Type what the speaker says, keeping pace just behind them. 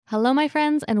Hello, my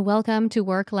friends, and welcome to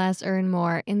Work Less, Earn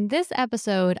More. In this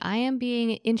episode, I am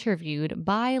being interviewed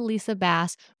by Lisa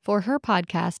Bass for her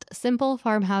podcast, Simple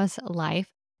Farmhouse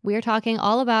Life. We are talking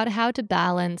all about how to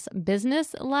balance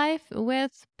business life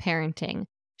with parenting.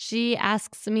 She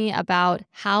asks me about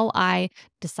how I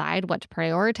decide what to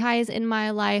prioritize in my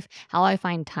life, how I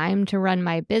find time to run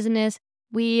my business.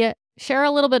 We share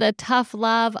a little bit of tough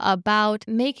love about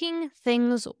making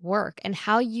things work and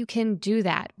how you can do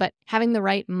that, but having the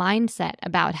right mindset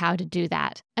about how to do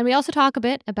that. And we also talk a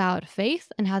bit about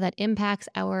faith and how that impacts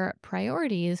our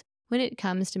priorities when it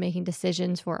comes to making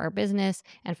decisions for our business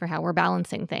and for how we're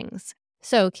balancing things.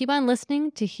 So keep on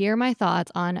listening to hear my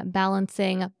thoughts on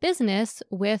balancing business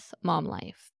with mom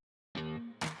life.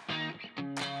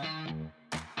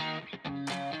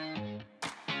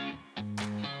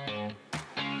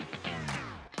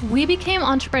 We became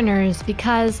entrepreneurs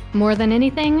because, more than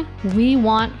anything, we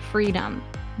want freedom.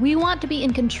 We want to be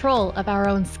in control of our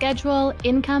own schedule,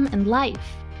 income, and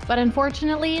life. But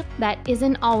unfortunately, that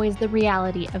isn't always the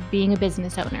reality of being a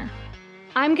business owner.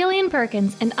 I'm Gillian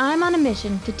Perkins, and I'm on a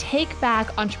mission to take back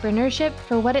entrepreneurship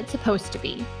for what it's supposed to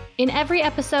be. In every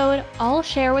episode, I'll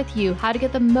share with you how to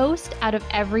get the most out of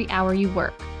every hour you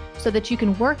work, so that you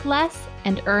can work less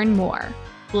and earn more.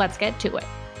 Let's get to it.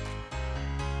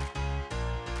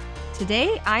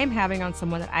 Today, I am having on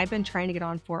someone that I've been trying to get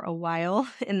on for a while,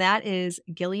 and that is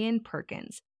Gillian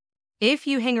Perkins. If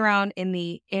you hang around in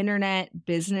the internet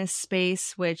business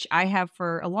space, which I have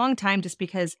for a long time just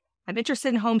because I'm interested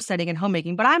in homesteading and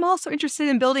homemaking, but I'm also interested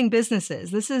in building businesses.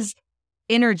 This is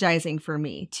energizing for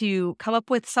me. To come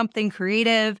up with something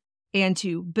creative and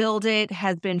to build it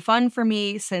has been fun for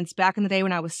me since back in the day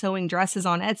when I was sewing dresses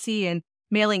on Etsy and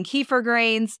mailing kefir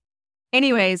grains.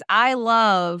 Anyways, I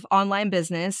love online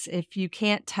business. If you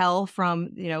can't tell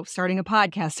from, starting a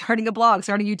podcast, starting a blog,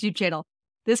 starting a YouTube channel,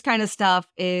 this kind of stuff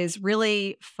is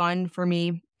really fun for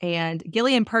me. And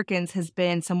Gillian Perkins has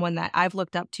been someone that I've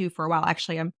looked up to for a while.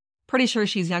 Actually, I'm pretty sure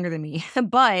she's younger than me,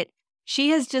 but she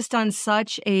has just done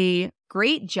such a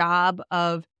great job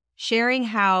of sharing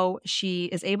how she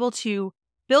is able to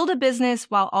build a business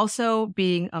while also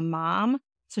being a mom.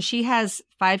 So she has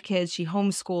 5 kids, she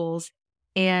homeschools.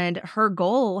 And her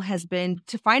goal has been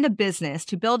to find a business,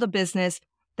 to build a business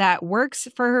that works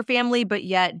for her family, but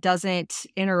yet doesn't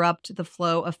interrupt the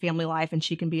flow of family life, and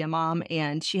she can be a mom.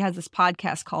 And she has this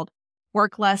podcast called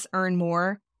Work Less, Earn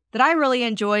More that I really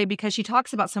enjoy because she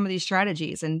talks about some of these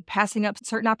strategies and passing up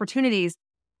certain opportunities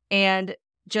and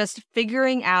just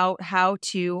figuring out how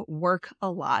to work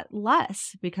a lot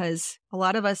less. Because a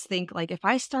lot of us think, like, if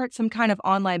I start some kind of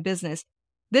online business,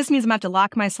 this means I'm going to have to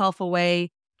lock myself away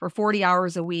for 40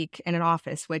 hours a week in an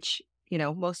office, which,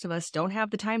 most of us don't have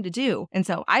the time to do. And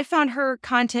so I found her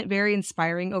content very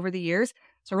inspiring over the years.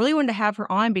 So I really wanted to have her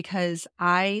on because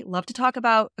I love to talk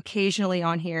about occasionally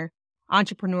on here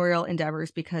entrepreneurial endeavors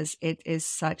because it is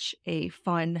such a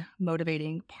fun,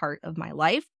 motivating part of my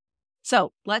life.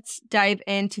 So let's dive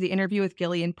into the interview with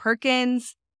Gillian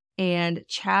Perkins and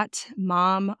chat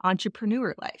mom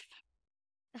entrepreneur life.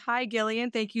 Hi,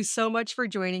 Gillian. Thank you so much for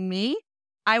joining me.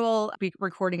 I will be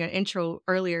recording an intro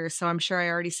earlier, so I'm sure I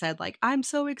already said, I'm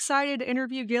so excited to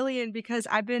interview Gillian because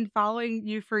I've been following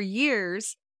you for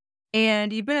years,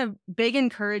 and you've been a big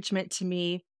encouragement to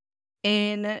me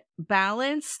in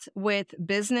balance with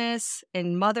business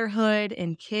and motherhood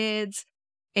and kids.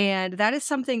 And that is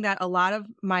something that a lot of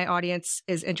my audience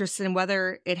is interested in,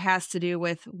 whether it has to do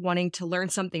with wanting to learn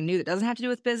something new that doesn't have to do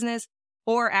with business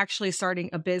or actually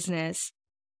starting a business,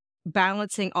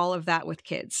 balancing all of that with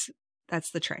kids.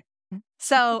 That's the trick.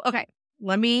 So, okay,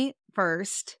 let me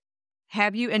first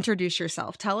have you introduce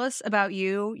yourself. Tell us about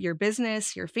you, your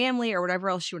business, your family, or whatever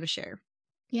else you want to share.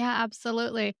 Yeah,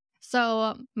 absolutely.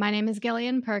 So my name is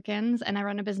Gillian Perkins, and I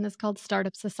run a business called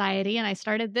Startup Society. And I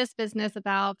started this business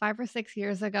about 5 or 6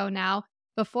 years ago now.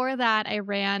 Before that, I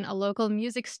ran a local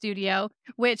music studio,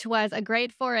 which was a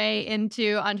great foray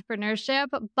into entrepreneurship,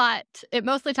 but it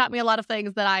mostly taught me a lot of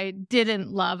things that I didn't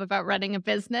love about running a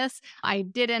business. I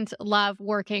didn't love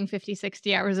working 50,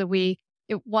 60 hours a week.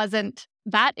 It wasn't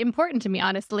that important to me,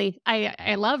 honestly.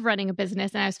 I love running a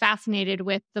business, and I was fascinated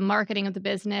with the marketing of the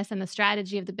business and the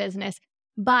strategy of the business.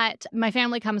 But my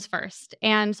family comes first.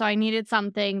 And so I needed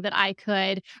something that I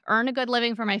could earn a good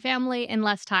living for my family in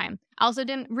less time. I also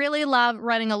didn't really love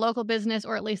running a local business,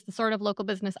 or at least the sort of local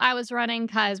business I was running,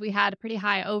 because we had a pretty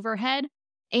high overhead.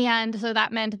 And so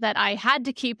that meant that I had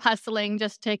to keep hustling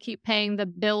just to keep paying the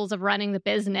bills of running the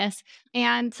business.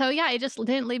 And so, yeah, it just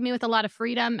didn't leave me with a lot of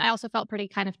freedom. I also felt pretty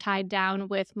kind of tied down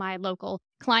with my local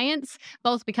clients,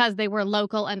 both because they were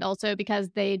local and also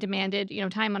because they demanded,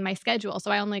 time on my schedule.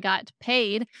 So I only got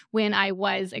paid when I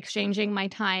was exchanging my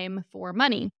time for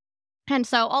money. And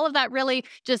so all of that really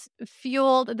just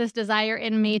fueled this desire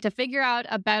in me to figure out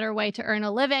a better way to earn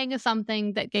a living,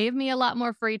 something that gave me a lot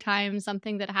more free time,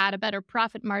 something that had a better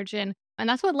profit margin. And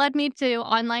that's what led me to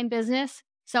online business.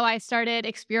 So I started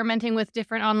experimenting with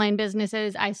different online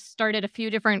businesses. I started a few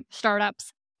different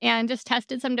startups and just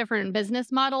tested some different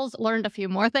business models, learned a few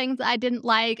more things I didn't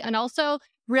like, and also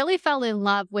really fell in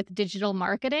love with digital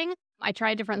marketing. I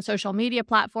tried different social media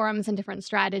platforms and different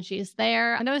strategies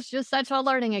there. And it was just such a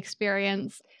learning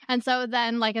experience. And so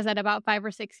then, like I said, about 5 or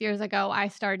 6 years ago, I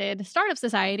started Startup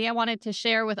Society. I wanted to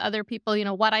share with other people,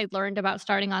 what I learned about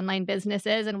starting online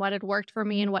businesses and what had worked for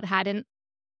me and what hadn't,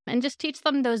 and just teach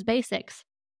them those basics.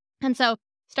 And so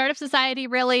Startup Society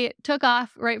really took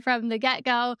off right from the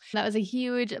get-go. That was a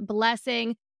huge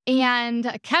blessing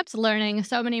and kept learning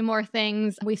so many more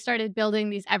things. We started building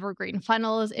these evergreen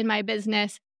funnels in my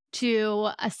business to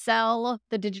sell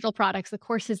the digital products, the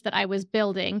courses that I was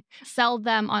building, sell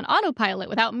them on autopilot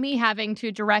without me having to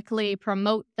directly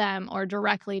promote them or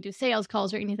directly do sales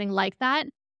calls or anything like that.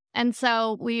 And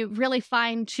so we really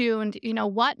fine-tuned,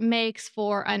 what makes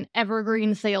for an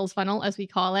evergreen sales funnel, as we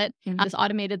call it, this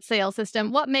automated sales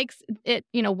system, what makes it,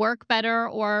 work better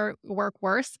or work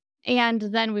worse. And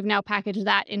then we've now packaged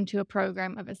that into a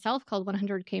program of itself called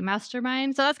 100K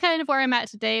Mastermind. So that's kind of where I'm at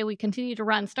today. We continue to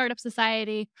run Startup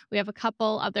Society. We have a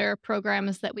couple other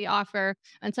programs that we offer.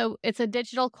 And so it's a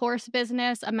digital course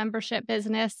business, a membership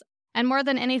business. And more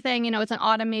than anything, it's an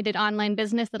automated online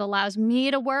business that allows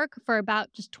me to work for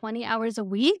about just 20 hours a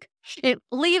week. It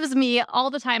leaves me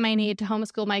all the time I need to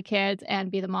homeschool my kids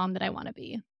and be the mom that I want to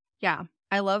be. Yeah.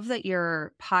 I love that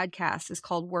your podcast is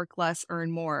called Work Less,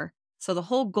 Earn More. So the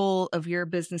whole goal of your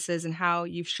businesses and how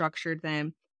you've structured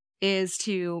them is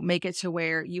to make it to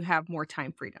where you have more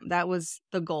time freedom. That was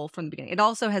the goal from the beginning. It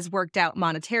also has worked out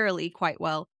monetarily quite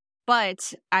well,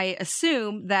 but I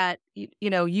assume that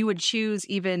you would choose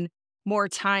even more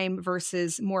time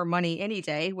versus more money any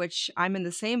day, which I'm in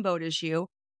the same boat as you.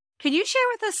 Can you share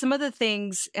with us some of the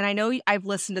things, and I know I've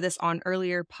listened to this on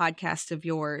earlier podcasts of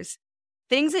yours,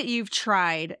 things that you've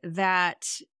tried that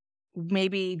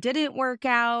maybe didn't work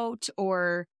out,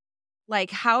 or like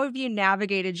how have you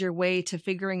navigated your way to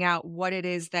figuring out what it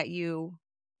is that you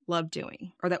love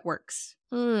doing or that works?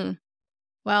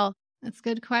 Well, that's a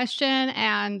good question.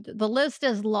 And the list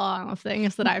is long of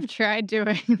things that I've tried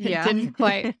doing that didn't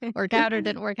quite work out or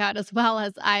didn't work out as well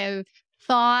as I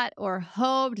thought or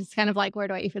hoped. It's kind of like, where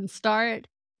do I even start?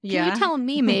 Can you tell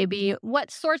me maybe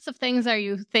what sorts of things are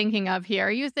you thinking of here?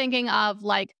 Are you thinking of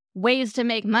like ways to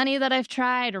make money that I've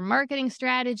tried, or marketing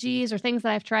strategies, or things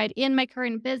that I've tried in my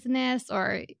current business?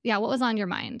 Or what was on your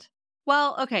mind?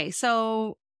 Well, okay.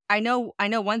 So I know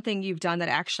one thing you've done that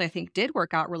actually I think did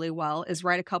work out really well is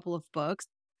write a couple of books.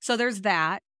 So there's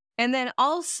that. And then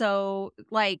also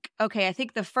like, okay, I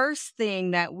think the first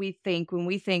thing that we think when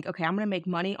we think, okay, I'm going to make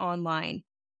money online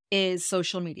is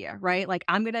social media, right? Like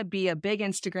I'm going to be a big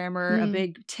Instagrammer, a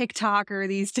big TikToker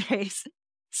these days.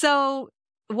 So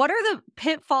what are the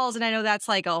pitfalls? And I know that's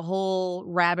like a whole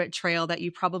rabbit trail that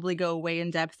you probably go way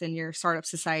in depth in your Startup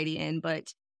Society in,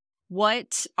 but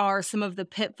what are some of the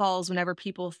pitfalls whenever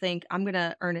people think I'm going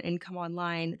to earn an income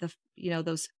online?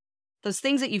 Those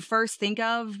things that you first think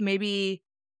of maybe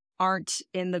aren't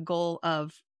in the goal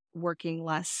of working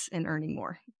less and earning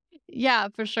more. Yeah,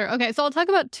 for sure. Okay, so I'll talk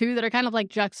about two that are kind of like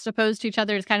juxtaposed to each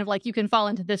other. It's kind of like you can fall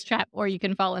into this trap or you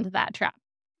can fall into that trap.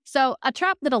 So a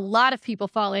trap that a lot of people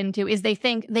fall into is they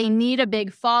think they need a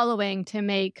big following to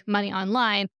make money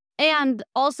online, and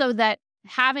also that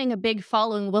having a big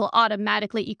following will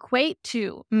automatically equate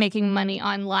to making money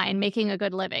online, making a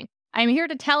good living. I'm here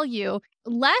to tell you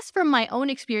less from my own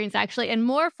experience, actually, and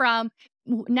more from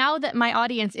now that my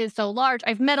audience is so large.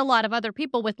 I've met a lot of other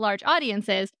people with large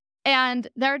audiences, and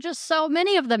there are just so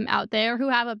many of them out there who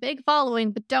have a big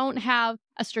following but don't have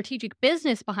a strategic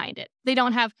business behind it. They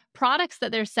don't have products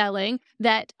that they're selling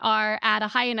that are at a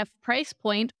high enough price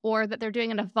point or that they're doing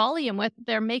enough volume with.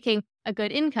 They're making a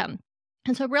good income.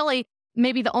 And so really,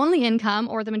 maybe the only income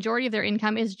or the majority of their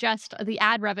income is just the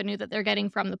ad revenue that they're getting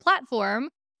from the platform,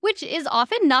 which is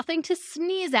often nothing to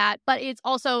sneeze at, but it's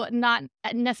also not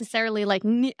necessarily like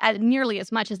nearly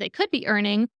as much as they could be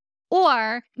earning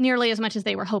or nearly as much as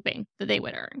they were hoping that they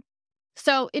would earn.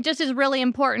 So it just is really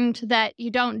important that you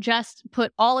don't just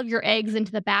put all of your eggs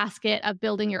into the basket of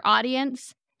building your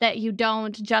audience, that you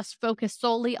don't just focus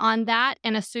solely on that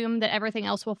and assume that everything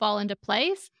else will fall into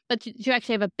place, but you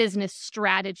actually have a business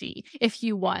strategy if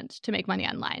you want to make money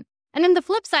online. And then the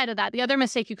flip side of that, the other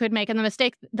mistake you could make, and the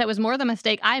mistake that was more the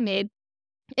mistake I made,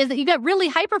 is that you get really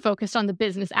hyper focused on the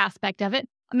business aspect of it,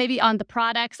 maybe on the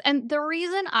products. And the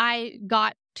reason I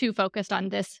got too focused on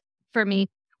this for me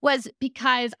was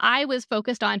because I was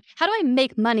focused on how do I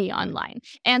make money online?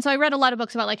 And so I read a lot of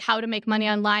books about like how to make money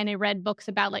online. I read books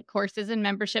about like courses and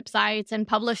membership sites and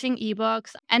publishing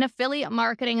ebooks and affiliate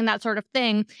marketing and that sort of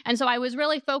thing. And so I was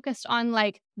really focused on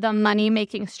like the money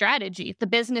making strategy, the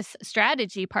business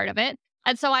strategy part of it.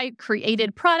 And so I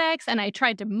created products and I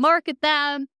tried to market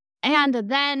them. And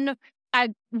then I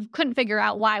couldn't figure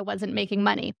out why I wasn't making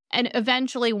money. And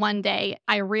eventually one day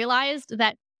I realized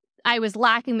that I was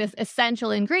lacking this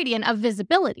essential ingredient of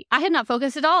visibility. I had not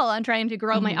focused at all on trying to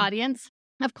grow my audience.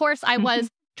 Of course, I was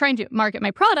trying to market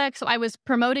my products, so I was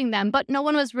promoting them, but no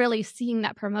one was really seeing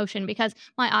that promotion because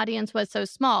my audience was so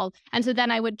small. And so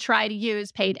then I would try to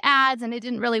use paid ads, and it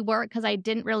didn't really work because I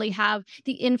didn't really have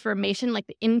the information, like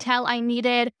the intel I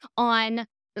needed on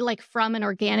like from an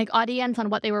organic audience on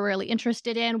what they were really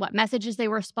interested in, what messages they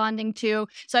were responding to.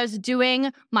 So I was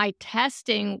doing my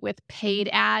testing with paid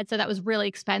ads. So that was really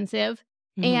expensive.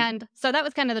 And so that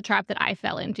was kind of the trap that I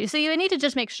fell into. So you need to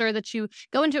just make sure that you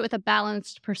go into it with a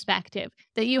balanced perspective,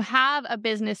 that you have a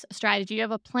business strategy, you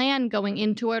have a plan going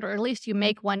into it, or at least you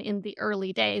make one in the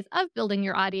early days of building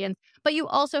your audience, but you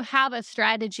also have a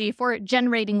strategy for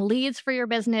generating leads for your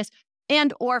business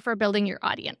and or for building your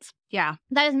audience. Yeah.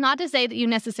 That is not to say that you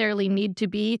necessarily need to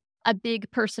be a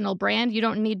big personal brand. You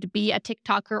don't need to be a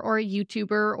TikToker or a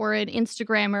YouTuber or an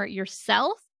Instagrammer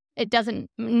yourself. It doesn't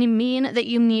mean that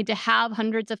you need to have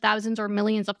hundreds of thousands or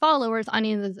millions of followers on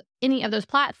any of those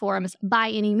platforms by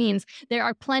any means. There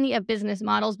are plenty of business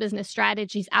models, business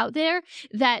strategies out there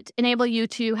that enable you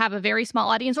to have a very small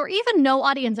audience or even no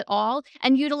audience at all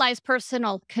and utilize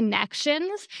personal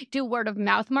connections, do word of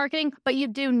mouth marketing, but you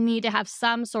do need to have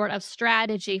some sort of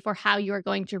strategy for how you are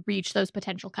going to reach those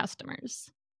potential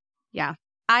customers. Yeah.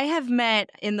 I have met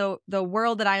in the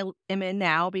world that I am in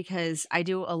now, because I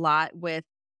do a lot with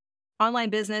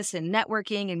online business and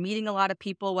networking and meeting a lot of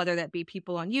people, whether that be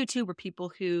people on YouTube or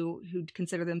people who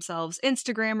consider themselves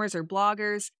Instagrammers or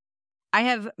bloggers. I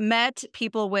have met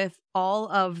people with all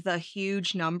of the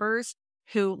huge numbers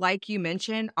who, like you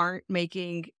mentioned, aren't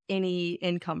making any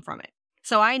income from it.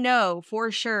 So I know for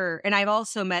sure, and I've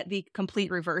also met the complete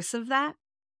reverse of that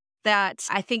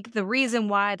I think the reason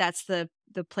why that's the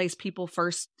place people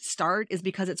first start is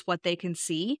because it's what they can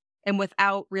see. And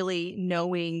without really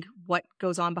knowing what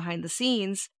goes on behind the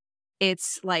scenes,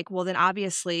 it's like, well, then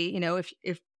obviously,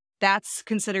 if that's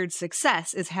considered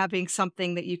success, is having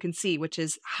something that you can see, which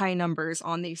is high numbers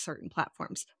on these certain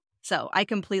platforms. So I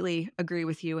completely agree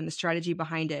with you. And the strategy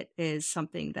behind it is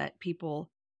something that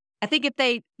people, I think if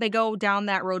they go down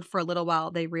that road for a little while,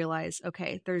 they realize,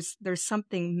 okay, there's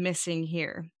something missing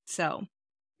here. So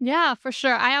yeah, for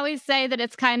sure. I always say that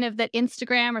it's kind of that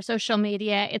Instagram or social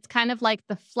media, it's kind of like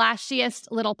the flashiest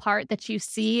little part that you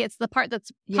see. It's the part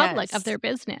that's public of their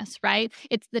business, right?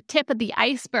 It's the tip of the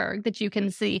iceberg that you can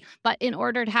see. But in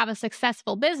order to have a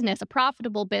successful business, a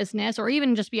profitable business, or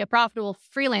even just be a profitable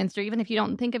freelancer, even if you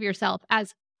don't think of yourself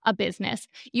as a business,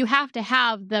 you have to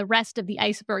have the rest of the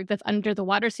iceberg that's under the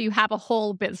water. So you have a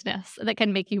whole business that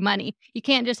can make you money. You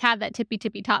can't just have that tippy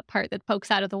top part that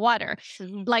pokes out of the water.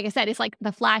 Like I said, it's like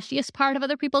the flashiest part of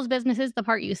other people's businesses, the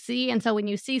part you see. And so when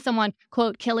you see someone,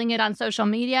 quote, killing it on social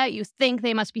media, you think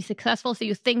they must be successful. So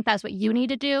you think that's what you need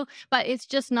to do, but it's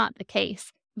just not the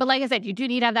case. But like I said, you do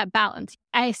need to have that balance.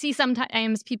 I see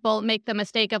sometimes people make the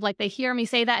mistake of like, they hear me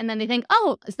say that and then they think,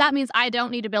 oh, that means I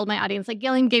don't need to build my audience. Like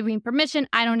Gillian gave me permission.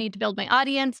 I don't need to build my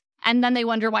audience. And then they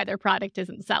wonder why their product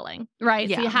isn't selling, right?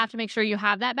 Yeah. So you have to make sure you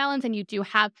have that balance and you do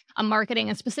have a marketing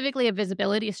and specifically a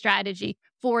visibility strategy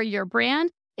for your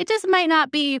brand. It just might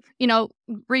not be,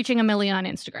 reaching 1 million on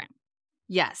Instagram.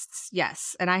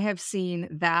 Yes. And I have seen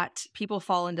that people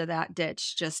fall into that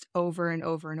ditch just over and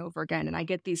over and over again. And I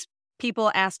get these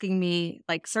people asking me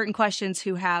like certain questions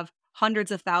who have hundreds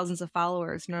of thousands of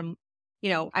followers. And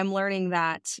I'm learning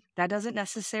that doesn't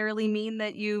necessarily mean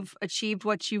that you've achieved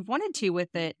what you've wanted to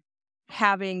with it,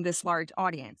 having this large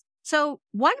audience. So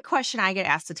one question I get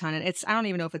asked a ton, and I don't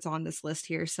even know if it's on this list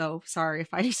here, so sorry if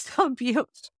I stump you,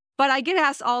 but I get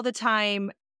asked all the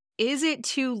time, is it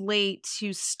too late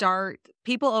to start?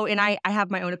 People, and I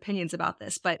have my own opinions about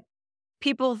this, but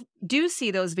people do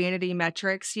see those vanity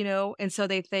metrics, and so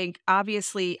they think,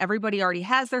 obviously, everybody already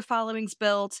has their followings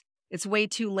built. It's way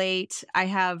too late.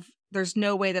 There's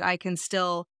no way that I can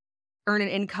still earn an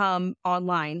income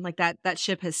online, like that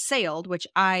ship has sailed, which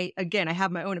I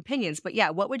have my own opinions, but yeah,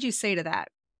 what would you say to that?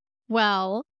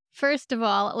 Well, first of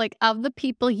all, like of the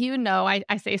people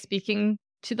I say speaking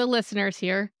to the listeners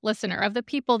here, listener, of the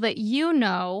people that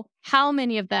how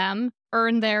many of them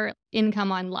earn their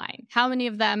income online? How many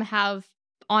of them have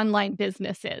online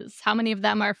businesses? How many of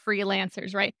them are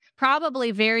freelancers, right?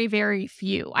 Probably very, very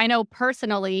few. I know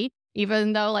personally,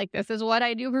 even though like this is what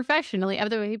I do professionally, of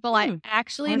the people I I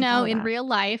actually hadn't thought know of in that. real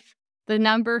life, the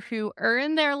number who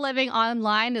earn their living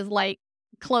online is like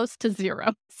close to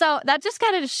zero. So that just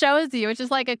kind of shows you, it's just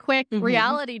like a quick Mhm.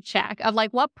 reality check of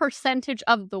like what percentage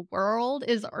of the world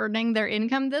is earning their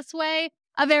income this way.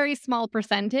 A very small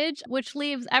percentage, which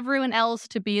leaves everyone else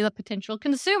to be the potential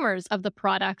consumers of the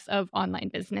products of online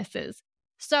businesses.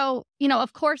 So,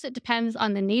 of course, it depends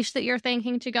on the niche that you're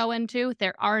thinking to go into.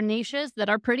 There are niches that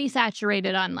are pretty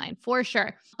saturated online, for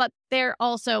sure. But there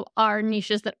also are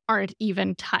niches that aren't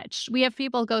even touched. We have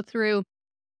people go through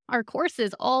our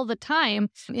courses all the time.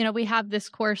 We have this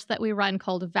course that we run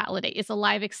called Validate. It's a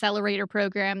live accelerator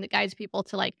program that guides people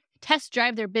to like test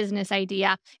drive their business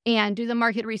idea and do the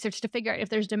market research to figure out if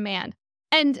there's demand.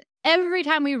 And every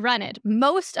time we run it,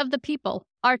 most of the people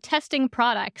are testing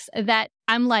products that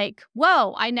I'm like,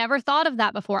 whoa, I never thought of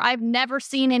that before. I've never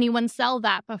seen anyone sell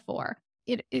that before.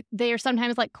 They are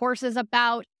sometimes like courses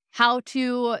about how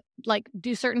to like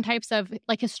do certain types of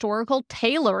like historical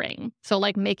tailoring. So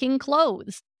like making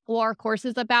clothes, or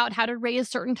courses about how to raise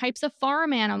certain types of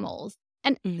farm animals.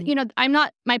 And,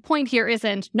 Mhm. my point here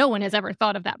isn't no one has ever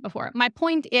thought of that before. My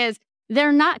point is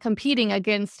they're not competing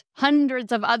against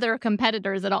hundreds of other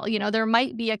competitors at all. There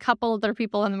might be a couple other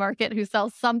people in the market who sell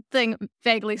something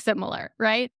vaguely similar,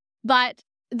 right? But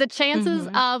the chances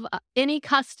Mhm. of any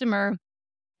customer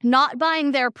not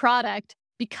buying their product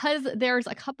because there's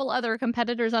a couple other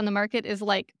competitors on the market is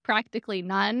like practically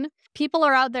none. People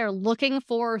are out there looking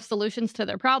for solutions to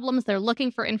their problems. They're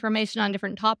looking for information on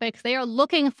different topics. They are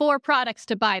looking for products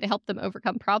to buy to help them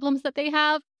overcome problems that they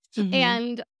have. Mhm.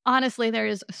 And honestly, there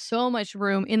is so much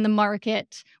room in the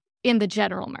market, in the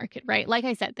general market, right? Like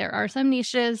I said, there are some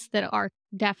niches that are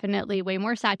definitely way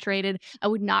more saturated. I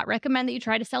would not recommend that you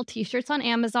try to sell t-shirts on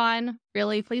Amazon.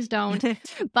 Really, please don't.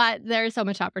 But there's so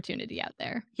much opportunity out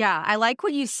there. Yeah, I like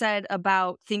what you said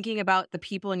about thinking about the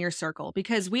people in your circle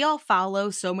because we all follow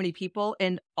so many people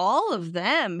and all of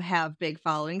them have big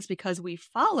followings because we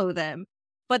follow them.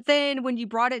 But then when you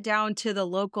brought it down to the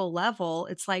local level,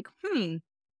 it's like,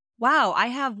 wow, I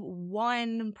have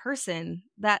one person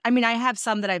I have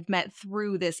some that I've met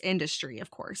through this industry,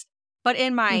 of course. But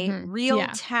in my real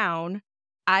Yeah. town,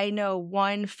 I know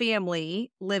one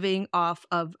family living off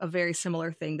of a very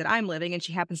similar thing that I'm living, and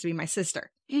she happens to be my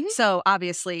sister. Mhm. So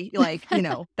obviously, like,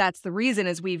 that's the reason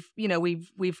is we've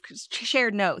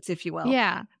shared notes, if you will.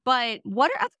 Yeah. But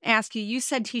what are, I ask you, you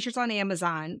said t-shirts on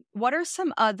Amazon. What are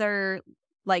some other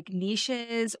like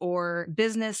niches or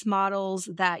business models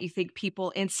that you think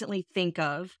people instantly think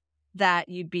of that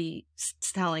you'd be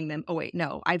telling them, oh, wait,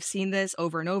 no, I've seen this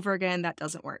over and over again. That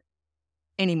doesn't work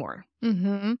anymore.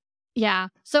 Mhm. Yeah.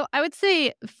 So I would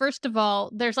say, first of all,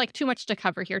 there's like too much to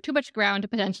cover here, too much ground to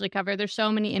potentially cover. There's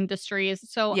so many industries.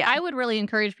 So Yeah. I would really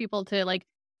encourage people to like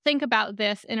think about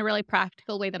this in a really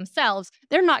practical way themselves.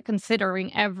 They're not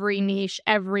considering every niche,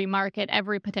 every market,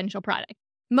 every potential product.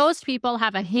 Most people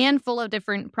have a handful of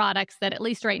different products that at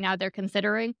least right now they're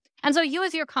considering. And so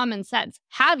use your common sense.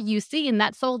 Have you seen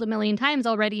that sold a million times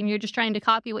already and you're just trying to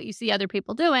copy what you see other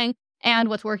people doing and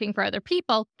what's working for other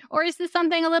people? Or is this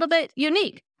something a little bit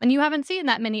unique and you haven't seen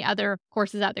that many other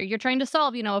courses out there? You're trying to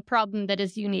solve, a problem that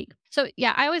is unique. So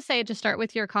yeah, I always say to start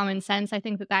with your common sense. I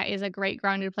think that that is a great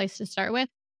grounded place to start with.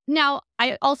 Now,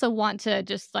 I also want to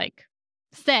just like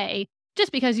say,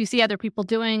 just because you see other people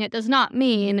doing it does not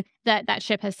mean that that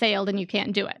ship has sailed and you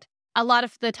can't do it. A lot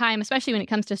of the time, especially when it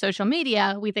comes to social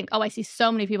media, we think, oh, I see so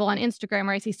many people on Instagram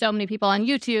or I see so many people on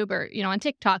YouTube or, on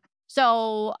TikTok.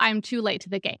 So I'm too late to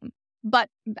the game. But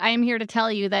I am here to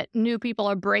tell you that new people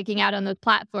are breaking out on the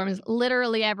platforms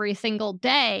literally every single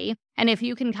day. And if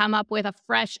you can come up with a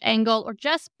fresh angle or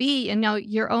just be,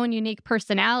 your own unique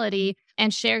personality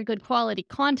and share good quality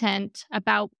content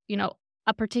about,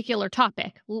 a particular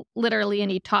topic, literally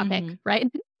any topic, Hmm. right?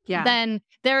 Yeah. Then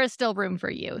there is still room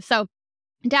for you. So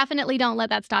definitely don't let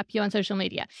that stop you on social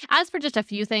media. As for just a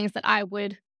few things that I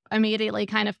would immediately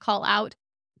kind of call out,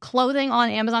 clothing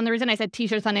on Amazon. The reason I said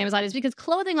t-shirts on Amazon is because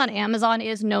clothing on Amazon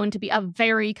is known to be a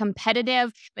very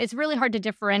competitive. It's really hard to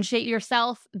differentiate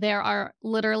yourself. There are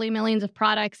literally millions of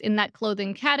products in that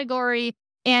clothing category,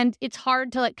 and it's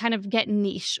hard to like kind of get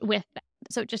niche with that.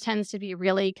 So it just tends to be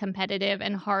really competitive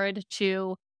and hard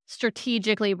to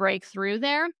strategically break through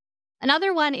there.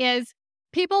 Another one is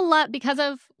people love, because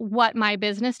of what my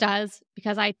business does,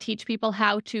 because I teach people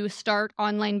how to start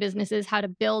online businesses, how to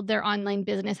build their online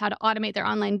business, how to automate their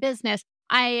online business.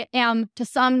 I am to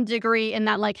some degree in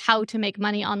that like how to make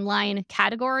money online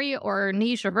category or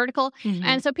niche or vertical. Mm-hmm.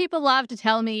 And so people love to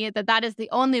tell me that that is the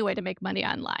only way to make money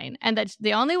online. And that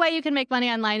the only way you can make money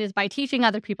online is by teaching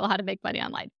other people how to make money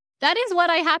online. That is what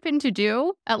I happen to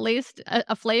do, at least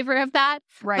a flavor of that.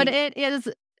 Right. But it is,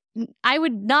 I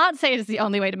would not say it's the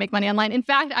only way to make money online. In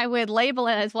fact, I would label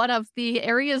it as one of the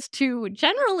areas to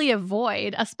generally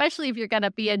avoid, especially if you're going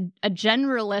to be a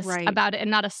generalist about it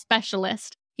and not a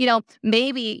specialist.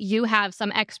 Maybe you have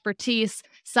some expertise,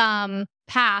 some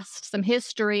past, some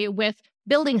history with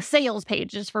building sales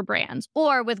pages for brands,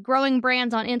 or with growing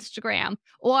brands on Instagram,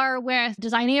 or with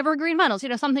designing evergreen funnels,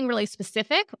 something really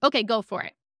specific. Okay, go for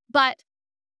it. But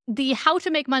the how to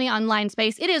make money online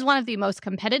space, it is one of the most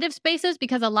competitive spaces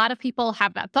because a lot of people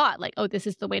have that thought like, oh, this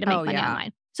is the way to make money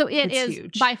online. So it's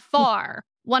huge. By far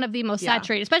one of the most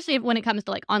saturated, especially when it comes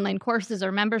to like online courses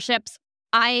or memberships.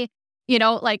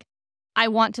 I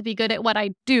want to be good at what I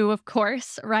do, of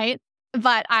course, right?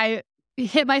 But I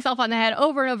hit myself on the head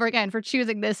over and over again for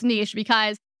choosing this niche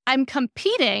because I'm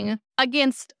competing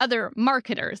against other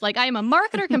marketers. Like I am a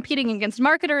marketer competing against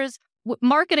marketers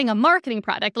marketing a marketing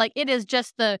product. Like it is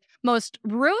just the most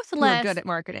ruthless. You're good at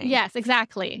marketing. Yes,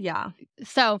 exactly. Yeah.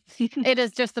 So it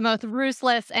is just the most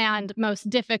ruthless and most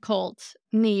difficult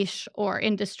niche or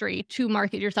industry to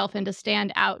market yourself and to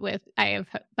stand out with. I have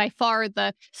by far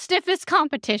the stiffest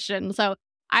competition. So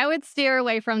I would steer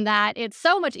away from that. It's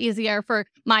so much easier for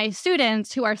my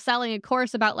students who are selling a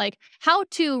course about like how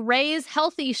to raise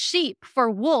healthy sheep for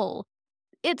wool.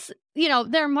 It's,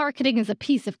 their marketing is a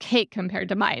piece of cake compared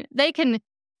to mine. They can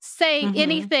say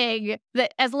anything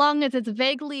that as long as it's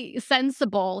vaguely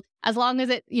sensible, as long as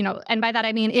it, and by that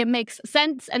I mean it makes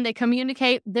sense and they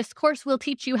communicate, this course will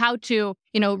teach you how to,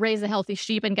 raise a healthy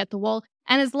sheep and get the wool.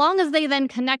 And as long as they then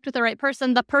connect with the right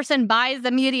person, the person buys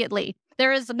immediately.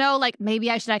 There is no like, maybe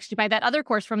I should actually buy that other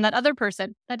course from that other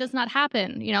person. That does not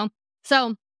happen,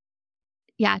 So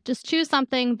yeah, just choose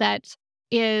something that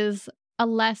is a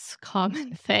less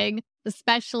common thing,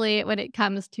 especially when it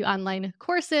comes to online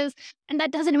courses. And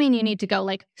that doesn't mean you need to go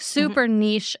like super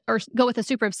niche or go with a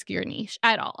super obscure niche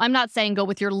at all. I'm not saying go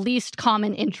with your least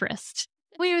common interest.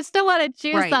 We still want to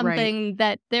choose something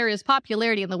that there is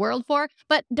popularity in the world for,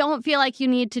 but don't feel like you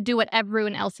need to do what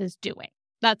everyone else is doing.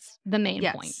 That's the main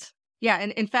point. Yeah.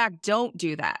 And in fact, don't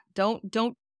do that.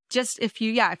 Don't just if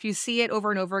you see it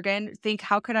over and over again, think,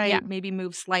 how could I maybe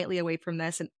move slightly away from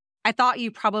this? And I thought you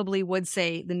probably would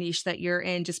say the niche that you're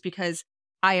in just because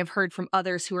I have heard from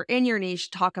others who are in your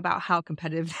niche talk about how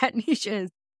competitive that niche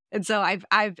is. And so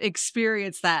I've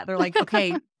experienced that. They're like,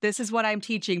 okay, this is what I'm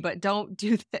teaching, but don't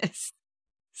do this.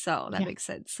 So that makes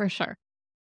sense. For sure.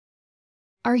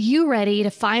 Are you ready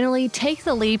to finally take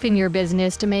the leap in your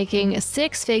business to making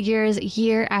 6 figures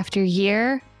year after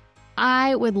year?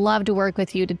 I would love to work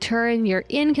with you to turn your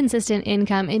inconsistent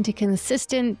income into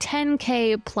consistent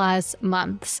 10K plus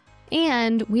months.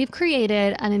 And we've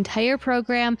created an entire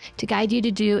program to guide you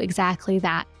to do exactly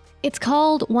that. It's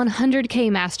called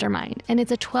 100K Mastermind, and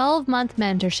it's a 12-month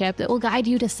mentorship that will guide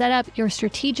you to set up your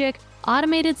strategic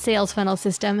automated sales funnel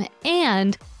system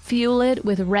and fuel it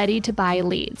with ready-to-buy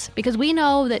leads. Because we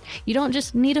know that you don't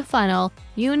just need a funnel,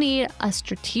 you need a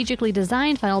strategically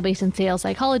designed funnel based in sales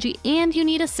psychology, and you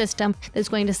need a system that's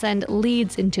going to send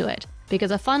leads into it.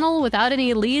 Because a funnel without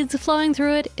any leads flowing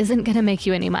through it isn't going to make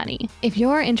you any money. If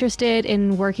you're interested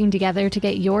in working together to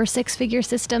get your 6-figure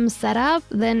system set up,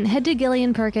 then head to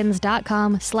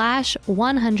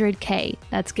gillianperkins.com/100K.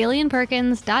 That's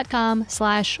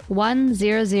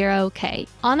gillianperkins.com/100K.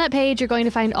 On that page, you're going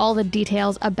to find all the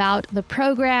details about the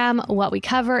program, what we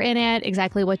cover in it,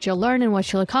 exactly what you'll learn and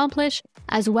what you'll accomplish,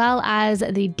 as well as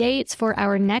the dates for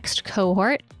our next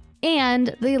cohort,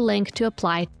 and the link to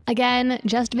apply. Again,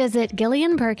 just visit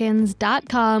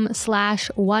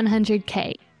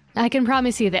gillianperkins.com/100K. I can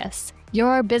promise you this,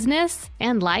 your business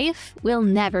and life will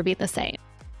never be the same.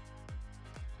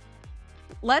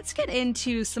 Let's get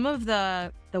into some of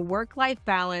the work-life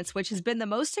balance, which has been the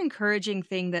most encouraging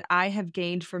thing that I have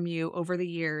gained from you over the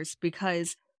years,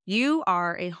 because you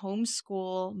are a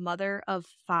homeschool mother of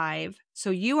 5.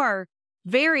 So you are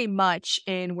very much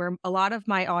in where a lot of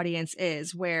my audience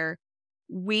is, where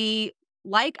we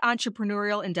like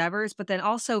entrepreneurial endeavors, but then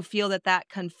also feel that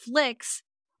conflicts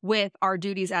with our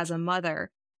duties as a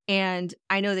mother. And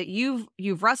I know that you've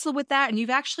wrestled with that and you've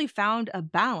actually found a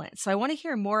balance. So I want to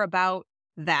hear more about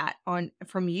that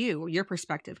from your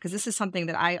perspective, because this is something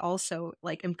that I also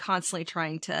am constantly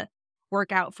trying to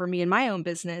work out for me in my own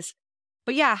business.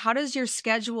 But yeah, how does your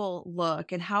schedule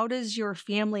look and how does your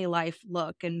family life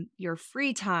look and your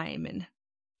free time? And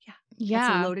yeah, that's a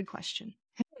Yeah. loaded question.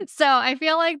 So I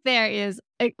feel like there is,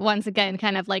 once again,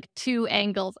 kind of like two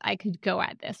angles I could go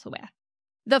at this with.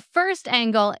 The first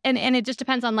angle, and it just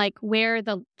depends on like where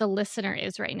the listener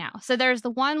is right now. So there's the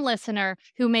one listener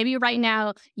who maybe right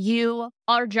now you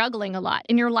are juggling a lot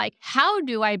and you're like, how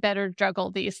do I better juggle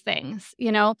these things?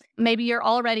 Maybe you're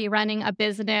already running a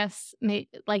business,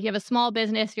 like you have a small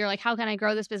business. You're like, how can I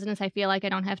grow this business? I feel like I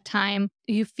don't have time.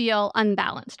 You feel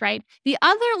unbalanced, right? The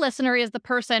other listener is the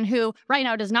person who right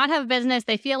now does not have a business.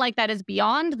 They feel like that is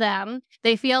beyond them.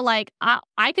 They feel like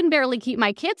I can barely keep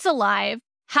my kids alive.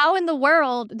 How in the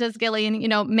world does Gillian,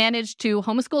 manage to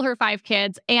homeschool her 5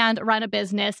 kids and run a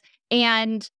business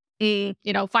and,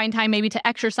 find time maybe to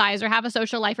exercise or have a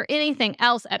social life or anything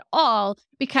else at all?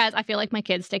 Because I feel like my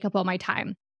kids take up all my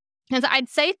time. And so I'd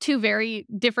say two very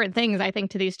different things, I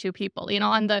think, to these two people.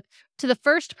 To the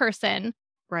first person,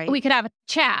 Right. we could have a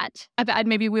chat about,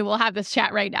 maybe we will have this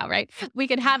chat right now, right? We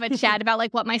could have a chat about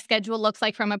like what my schedule looks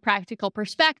like from a practical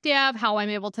perspective, how I'm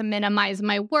able to minimize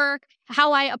my work,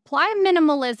 how I apply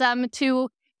minimalism to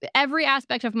every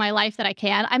aspect of my life that I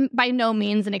can. I'm by no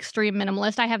means an extreme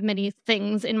minimalist. I have many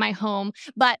things in my home,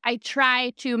 but I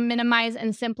try to minimize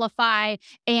and simplify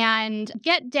and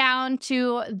get down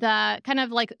to the kind of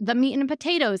like the meat and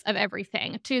potatoes of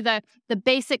everything, to the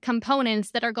basic components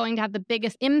that are going to have the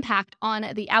biggest impact on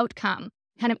the outcome.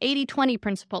 Kind of 80-20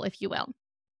 principle, if you will.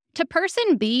 To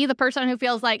person B, the person who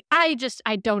feels like, I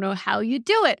don't know how you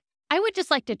do it. I would just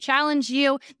like to challenge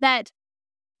you that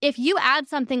if you add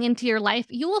something into your life,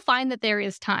 you will find that there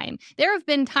is time. There have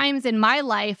been times in my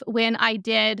life when I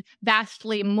did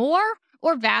vastly more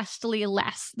or vastly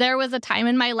less. There was a time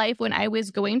in my life when I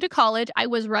was going to college, I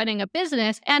was running a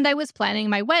business, and I was planning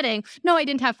my wedding. No, I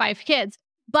didn't have 5 kids,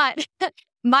 but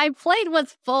my plate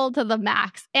was full to the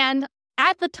max. And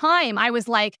at the time, I was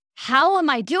like, how am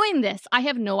I doing this? I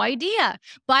have no idea.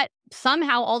 But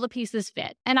somehow all the pieces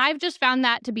fit. And I've just found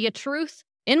that to be a truth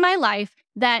in my life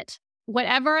that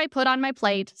whatever I put on my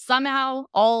plate, somehow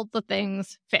all the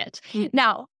things fit.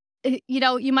 Now,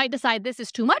 you might decide this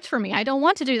is too much for me. I don't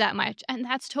want to do that much. And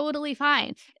that's totally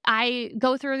fine. I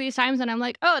go through these times and I'm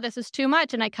like, oh, this is too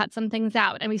much. And I cut some things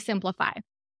out and we simplify.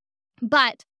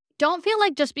 But don't feel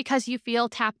like just because you feel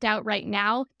tapped out right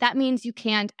now, that means you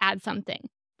can't add something.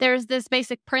 There's this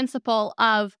basic principle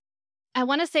of, I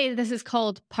want to say this is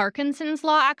called Parkinson's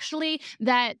law, actually,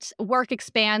 that work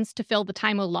expands to fill the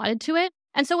time allotted to it.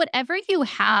 And so whatever you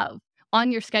have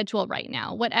on your schedule right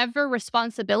now, whatever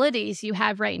responsibilities you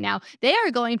have right now, they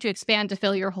are going to expand to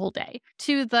fill your whole day.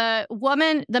 To the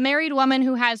married woman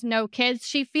who has no kids,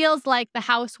 she feels like the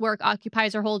housework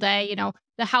occupies her whole day,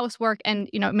 the housework, and,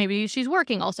 maybe she's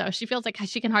working also. She feels like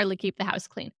she can hardly keep the house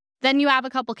clean. Then you have a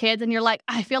couple kids and you're like,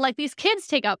 I feel like these kids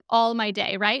take up all my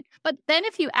day, right? But then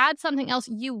if you add something else,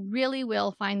 you really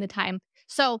will find the time.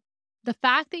 So the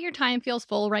fact that your time feels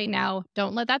full right now,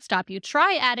 don't let that stop you.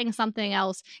 Try adding something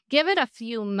else. Give it a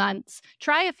few months.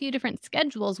 Try a few different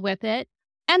schedules with it.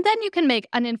 And then you can make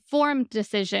an informed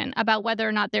decision about whether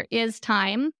or not there is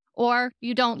time or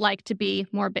you don't like to be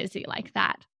more busy like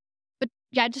that. But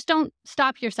yeah, just don't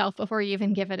stop yourself before you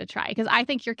even give it a try, because I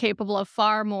think you're capable of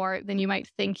far more than you might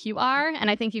think you are. And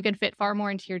I think you can fit far more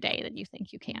into your day than you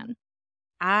think you can.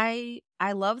 I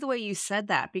love the way you said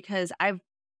that because I've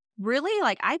really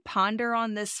I ponder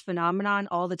on this phenomenon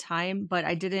all the time, but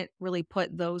I didn't really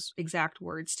put those exact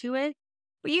words to it.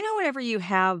 But whenever you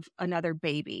have another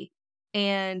baby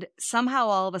and somehow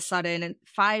all of a sudden, and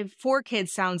 4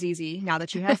 kids sounds easy now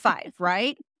that you have 5,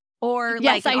 right? Or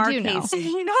yes, in I our do case, know.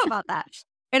 you know about that.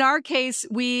 In our case,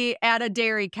 we add a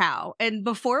dairy cow. And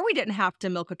before we didn't have to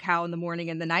milk a cow in the morning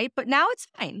and the night, but now it's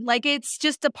fine. It's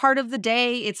just a part of the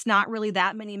day. It's not really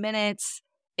that many minutes.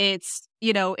 It's,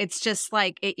 it's just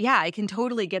I can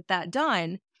totally get that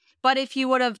done. But if you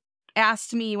would have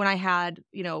asked me when I had,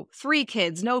 3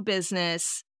 kids, no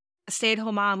business, a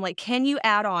stay-at-home mom, can you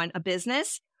add on a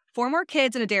business, 4 more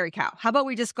kids and a dairy cow? How about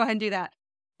we just go ahead and do that?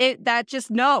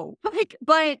 No.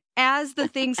 But as the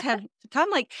things have come,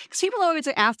 because people always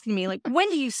are asking me, when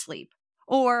do you sleep?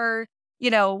 Or,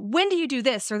 when do you do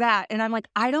this or that? And I'm like,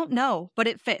 I don't know, but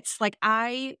it fits.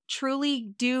 I truly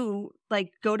do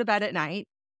go to bed at night.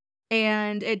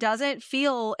 And it doesn't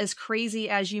feel as crazy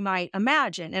as you might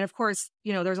imagine. And of course,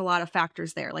 there's a lot of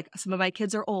factors there. Some of my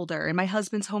kids are older and my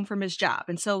husband's home from his job.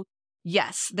 And so,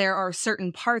 yes, there are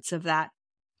certain parts of that.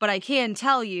 But I can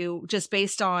tell you, just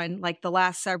based on the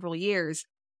last several years,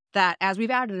 that as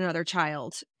we've added another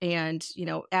child and,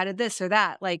 added this or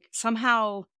that,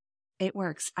 somehow it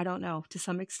works. I don't know. To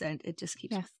some extent, it just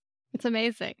keeps. Yes, it's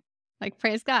amazing. Like,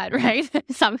 praise God, right?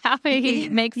 Somehow he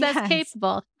makes us Yes.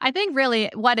 capable. I think really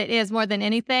what it is more than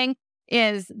anything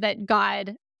is that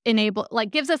God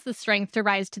gives us the strength to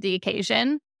rise to the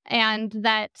occasion. And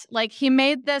that like he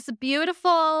made this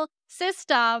beautiful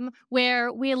system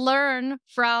where we learn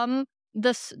from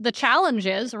the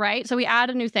challenges, right? So we add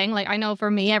a new thing. Like I know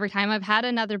for me, every time I've had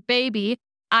another baby,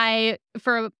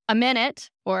 for a minute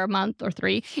or a month or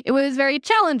 3, it was very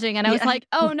challenging. And I was Yeah. like,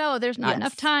 oh no, there's not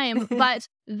enough Yes. time. But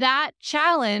that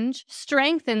challenge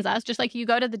strengthens us. Just like you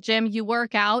go to the gym, you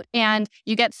work out and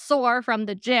you get sore from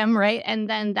the gym, right? And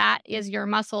then that is your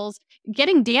muscles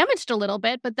getting damaged a little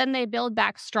bit, but then they build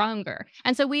back stronger.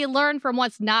 And so we learn from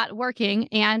what's not working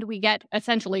and we get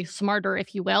essentially smarter,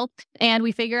 if you will, and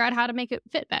we figure out how to make it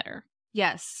fit better.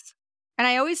 Yes. And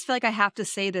I always feel like I have to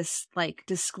say this like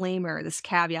disclaimer, this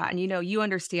caveat. And you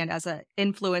understand as an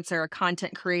influencer, a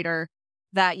content creator,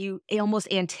 that you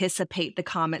almost anticipate the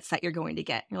comments that you're going to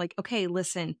get. You're like, okay,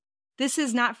 listen, this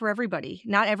is not for everybody.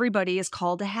 Not everybody is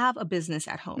called to have a business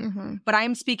at home. But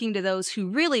I'm speaking to those who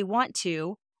really want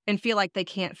to and feel like they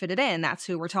can't fit it in. That's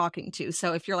who we're talking to.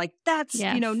 So if you're like, that's,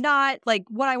 Yes. not like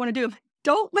what I want to do,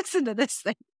 don't listen to this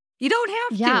thing. You don't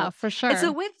have to. Yeah, for sure. And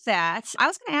so with that, I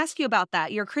was going to ask you about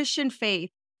that, your Christian faith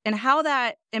and how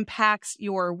that impacts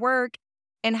your work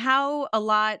and how a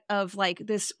lot of like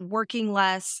this working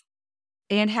less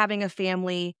and having a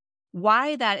family,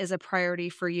 why that is a priority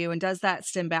for you. And does that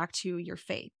stem back to your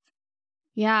faith?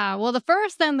 Yeah. Well, the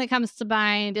first thing that comes to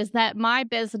mind is that my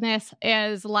business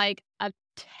is like a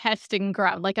testing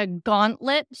ground, like a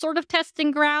gauntlet sort of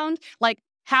testing ground, like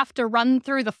have to run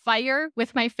through the fire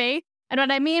with my faith. And what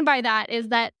I mean by that is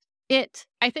that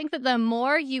I think that the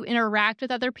more you interact with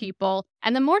other people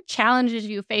and the more challenges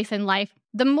you face in life,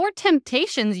 the more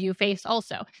temptations you face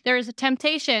also. There's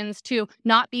temptations to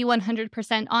not be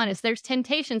 100% honest. There's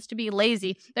temptations to be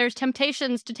lazy. There's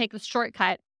temptations to take the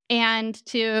shortcut and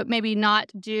to maybe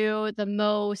not do the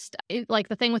most, like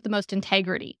the thing with the most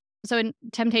integrity. So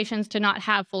temptations to not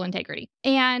have full integrity.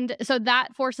 And so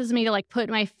that forces me to like put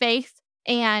my faith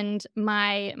and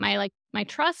my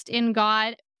trust in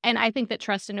God. And I think that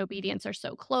trust and obedience are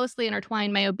so closely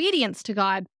intertwined. My obedience to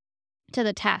God to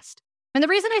the test. And the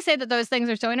reason I say that those things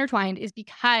are so intertwined is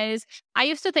because I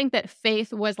used to think that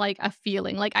faith was like a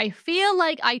feeling. Like I feel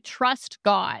like I trust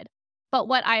God. But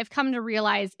what I've come to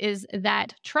realize is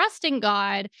that trusting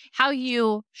God, how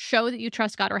you show that you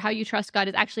trust God or how you trust God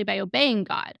is actually by obeying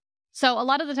God. So a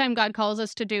lot of the time God calls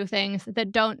us to do things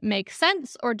that don't make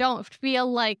sense or don't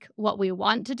feel like what we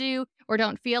want to do or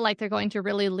don't feel like they're going to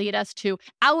really lead us to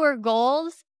our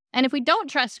goals. And if we don't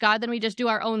trust God, then we just do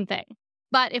our own thing.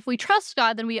 But if we trust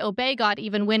God, then we obey God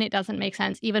even when it doesn't make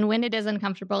sense, even when it is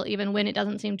uncomfortable, even when it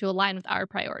doesn't seem to align with our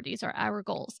priorities or our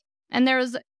goals. And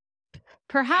there's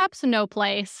perhaps no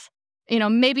place,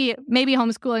 maybe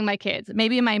homeschooling my kids,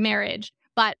 maybe my marriage,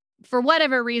 but for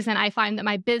whatever reason, I find that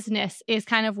my business is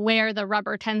kind of where the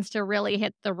rubber tends to really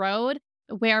hit the road,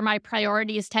 where my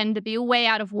priorities tend to be way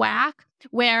out of whack,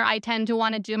 where I tend to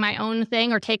want to do my own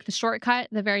thing or take the shortcut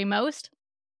the very most.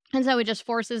 And so it just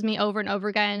forces me over and over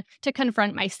again to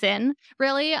confront my sin,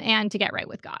 really, and to get right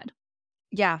with God.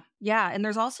 Yeah. Yeah. And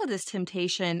there's also this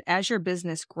temptation as your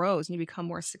business grows and you become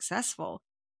more successful.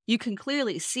 You can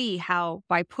clearly see how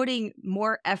by putting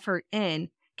more effort in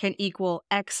can equal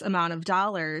X amount of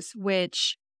dollars,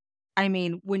 which, I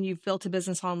mean, when you've built a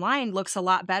business online, looks a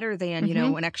lot better than,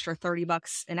 an extra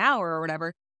 $30 an hour or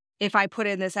whatever. If I put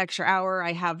in this extra hour,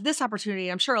 I have this opportunity.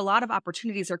 I'm sure a lot of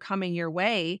opportunities are coming your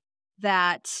way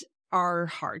that are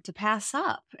hard to pass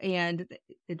up. And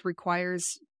it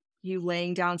requires you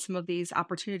laying down some of these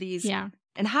opportunities. Yeah.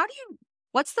 And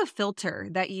what's the filter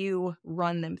that you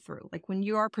run them through? Like when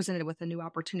you are presented with a new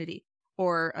opportunity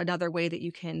or another way that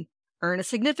you can earn a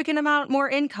significant amount more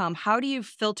income, how do you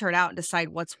filter it out and decide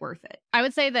what's worth it? I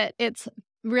would say that it's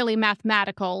really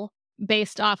mathematical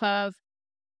based off of,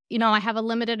 I have a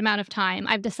limited amount of time.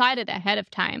 I've decided ahead of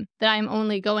time that I'm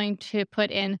only going to put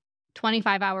in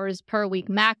 25 hours per week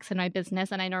max in my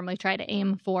business. And I normally try to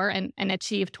aim for and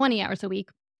achieve 20 hours a week.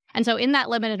 And so in that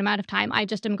limited amount of time, I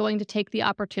just am going to take the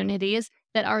opportunities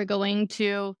that are going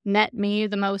to net me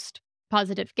the most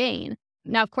positive gain.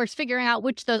 Now, of course, figuring out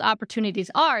which those opportunities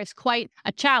are is quite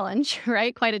a challenge,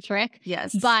 right? Quite a trick.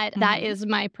 Yes. But that is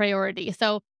my priority.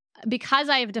 So because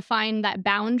I have defined that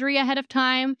boundary ahead of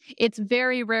time, it's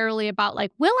very rarely about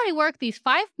like, will I work these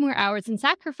 5 more hours and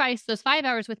sacrifice those 5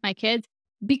 hours with my kids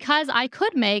because I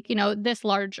could make, this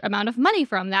large amount of money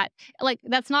from that? Like,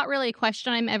 that's not really a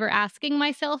question I'm ever asking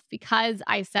myself because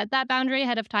I set that boundary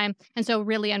ahead of time. And so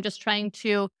really, I'm just trying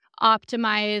to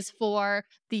optimize for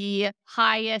the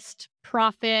highest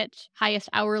profit, highest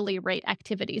hourly rate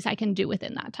activities I can do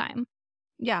within that time.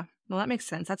 Yeah, well, that makes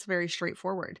sense. That's very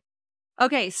straightforward.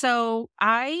 Okay, so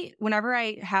whenever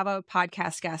I have a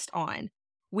podcast guest on,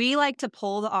 we like to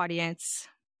poll the audience.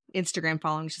 Instagram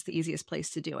following is just the easiest place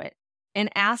to do it, and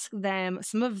ask them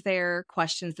some of their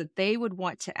questions that they would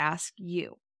want to ask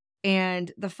you.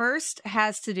 And the first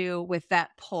has to do with that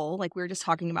poll, like we were just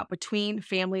talking about, between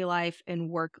family life and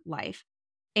work life.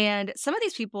 And some of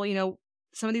these people,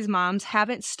 some of these moms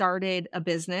haven't started a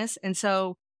business. And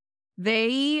so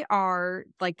they are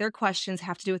like, their questions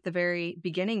have to do with the very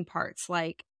beginning parts,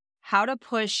 like how to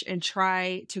push and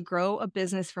try to grow a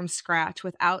business from scratch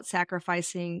without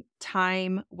sacrificing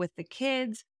time with the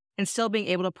kids and still being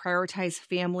able to prioritize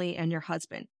family and your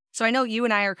husband. So I know you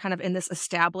and I are kind of in this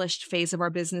established phase of our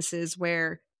businesses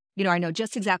where, I know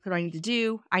just exactly what I need to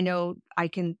do. I know I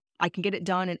can get it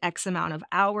done in X amount of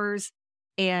hours.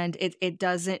 And it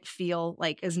doesn't feel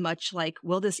like as much like,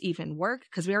 will this even work?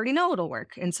 Because we already know it'll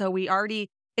work. And so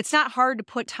it's not hard to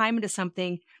put time into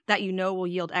something that will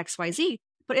yield X, Y, Z.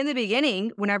 But in the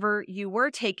beginning, whenever you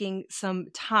were taking some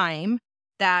time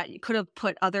that you could have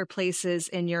put other places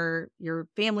in your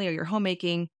family or your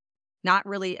homemaking, not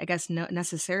really, I guess,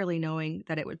 necessarily knowing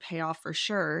that it would pay off for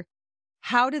sure.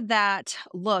 How did that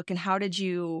look and how did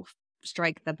you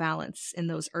strike the balance in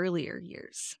those earlier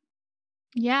years?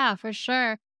 Yeah, for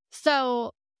sure.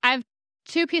 So I have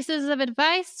two pieces of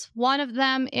advice. One of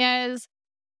them is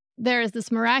there is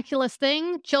this miraculous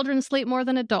thing. Children sleep more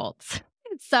than adults.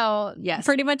 So yes,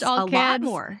 pretty much all a kids, lot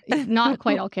more. not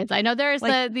quite all kids. I know there's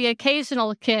the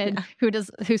occasional kid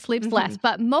who sleeps less,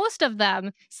 but most of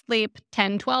them sleep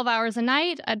 10, 12 hours a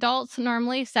night. Adults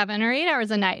normally 7 or 8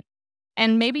 hours a night.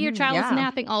 And maybe your child is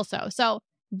napping also. So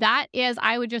that is,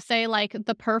 I would just say, like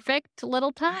the perfect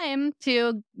little time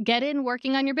to get in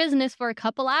working on your business for a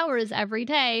couple hours every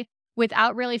day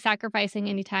without really sacrificing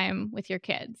any time with your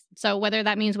kids. So whether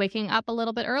that means waking up a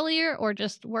little bit earlier or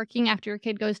just working after your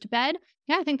kid goes to bed,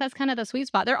 I think that's kind of the sweet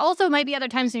spot. There also might be other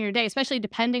times in your day, especially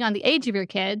depending on the age of your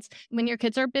kids, when your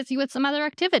kids are busy with some other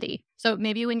activity. So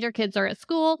maybe when your kids are at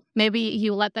school, maybe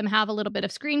you let them have a little bit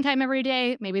of screen time every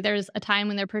day. Maybe there's a time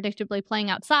when they're predictably playing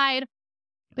outside.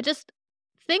 But just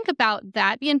think about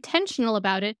that, be intentional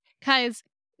about it, because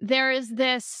there is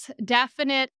this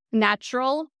definite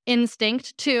natural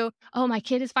instinct to, oh, my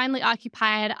kid is finally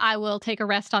occupied, I will take a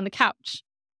rest on the couch.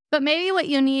 But maybe what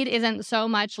you need isn't so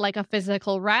much like a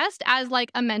physical rest as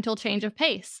like a mental change of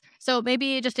pace. So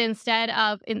maybe just instead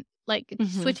of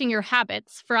switching your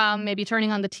habits from maybe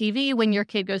turning on the TV when your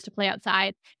kid goes to play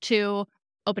outside to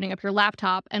opening up your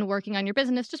laptop and working on your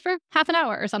business just for half an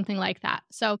hour or something like that.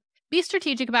 So be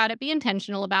strategic about it. Be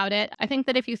intentional about it. I think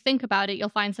that if you think about it, you'll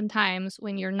find some times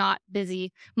when you're not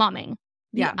busy momming.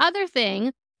 The other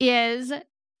thing is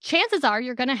chances are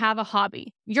you're going to have a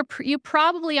hobby. You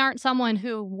probably aren't someone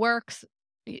who works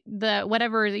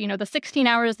the 16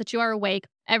 hours that you are awake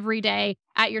every day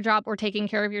at your job or taking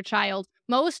care of your child.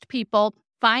 Most people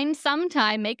make some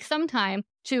time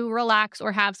to relax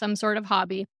or have some sort of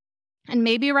hobby. And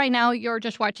maybe right now you're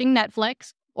just watching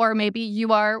Netflix, or maybe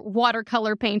you are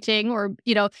watercolor painting,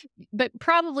 but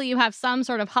probably you have some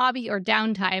sort of hobby or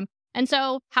downtime. And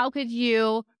so how could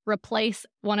you replace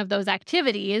one of those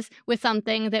activities with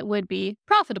something that would be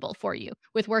profitable for you,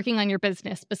 with working on your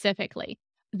business specifically?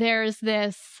 There's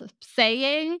this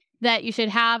saying that you should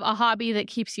have a hobby that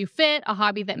keeps you fit, a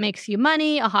hobby that makes you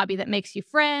money, a hobby that makes you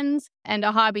friends, and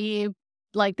a hobby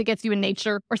like that gets you in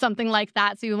nature or something like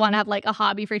that. So you want to have like a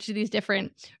hobby for each of these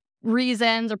different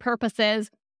reasons or purposes.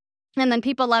 And then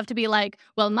people love to be like,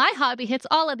 well, my hobby hits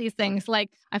all of these things. Like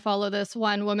I follow this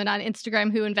one woman on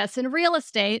Instagram who invests in real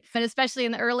estate. And especially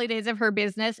in the early days of her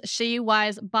business, she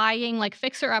was buying like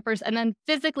fixer-uppers and then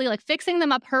physically like fixing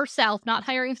them up herself, not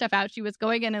hiring stuff out. She was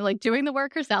going in and like doing the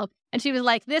work herself. And she was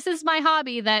like, this is my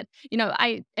hobby that,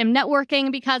 I am networking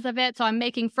because of it. So I'm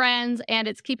making friends and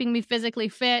it's keeping me physically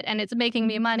fit and it's making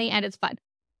me money and it's fun.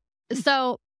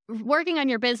 So working on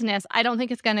your business, I don't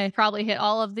think it's going to probably hit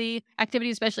all of the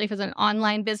activities, especially if it's an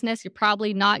online business. You're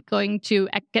probably not going to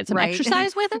get some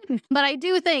exercise with it. But I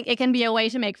do think it can be a way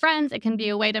to make friends. It can be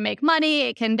a way to make money.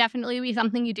 It can definitely be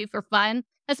something you do for fun,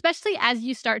 especially as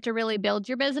you start to really build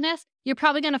your business. You're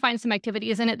probably going to find some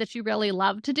activities in it that you really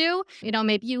love to do.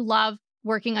 Maybe you love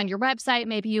working on your website.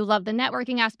 Maybe you love the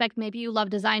networking aspect. Maybe you love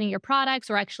designing your products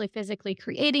or actually physically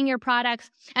creating your products.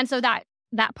 And so that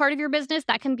part of your business,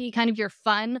 that can be kind of your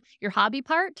fun, your hobby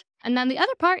part. And then the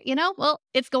other part,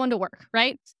 it's going to work,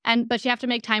 right? But you have to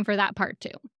make time for that part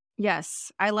too.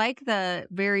 Yes. I like the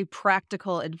very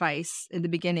practical advice in the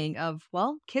beginning of,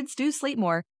 well, kids do sleep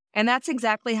more. And that's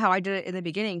exactly how I did it in the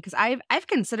beginning because I've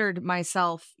considered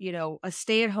myself, a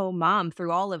stay-at-home mom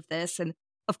through all of this. And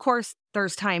of course,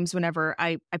 there's times whenever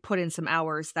I put in some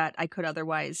hours that I could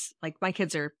otherwise, like my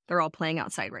kids they're all playing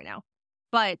outside right now.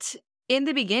 But in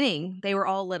the beginning, they were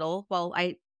all little. Well,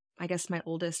 I guess my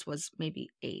oldest was maybe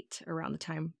 8 around the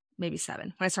time, maybe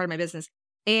 7 when I started my business.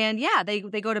 And yeah, they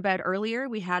go to bed earlier.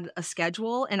 We had a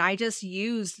schedule and I just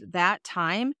used that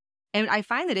time. And I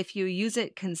find that if you use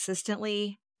it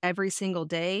consistently every single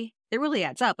day, it really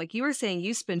adds up. Like you were saying,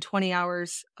 you spend 20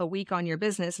 hours a week on your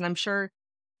business. And I'm sure,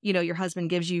 your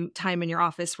husband gives you time in your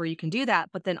office where you can do that.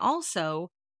 But then also,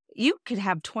 you could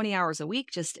have 20 hours a week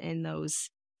just in those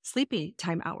sleepy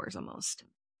time hours almost.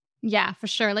 Yeah, for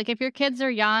sure. Like if your kids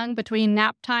are young, between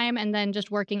nap time and then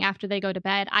just working after they go to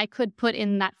bed, I could put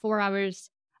in that 4 hours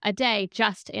a day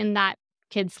just in that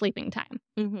kid's sleeping time.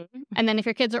 Mm-hmm. And then if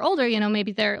your kids are older,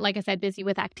 maybe they're, like I said, busy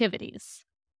with activities.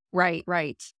 Right,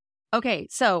 right. Okay,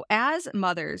 so as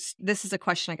mothers, this is a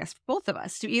question, I guess, for both of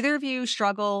us. Do either of you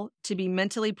struggle to be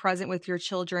mentally present with your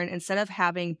children instead of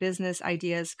having business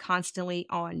ideas constantly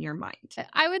on your mind?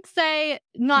 I would say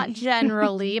not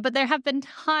generally, but there have been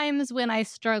times when I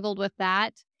struggled with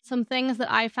that. Some things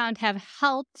that I found have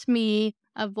helped me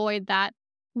avoid that.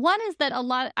 One is that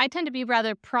I tend to be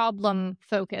rather problem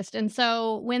focused. And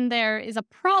so when there is a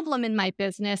problem in my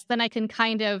business, then I can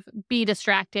kind of be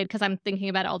distracted because I'm thinking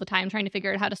about it all the time, trying to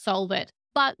figure out how to solve it.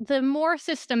 But the more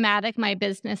systematic my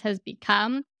business has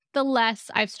become, the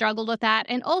less I've struggled with that.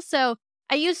 And also,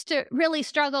 I used to really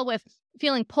struggle with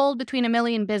feeling pulled between a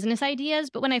million business ideas.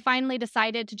 But when I finally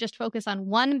decided to just focus on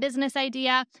one business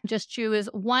idea, just choose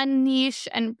one niche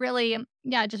and really,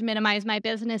 just minimize my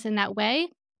business in that way,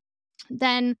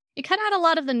 then it cut out a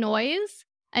lot of the noise.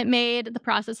 It made the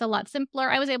process a lot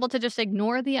simpler. I was able to just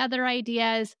ignore the other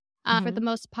ideas for the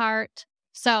most part.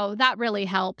 So that really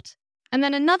helped. And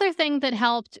then another thing that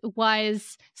helped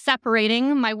was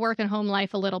separating my work and home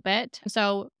life a little bit.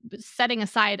 So setting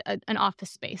aside an office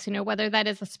space, whether that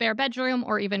is a spare bedroom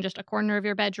or even just a corner of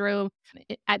your bedroom.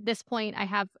 At this point, I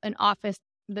have an office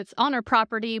that's on our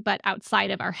property, but outside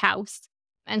of our house.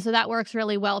 And so that works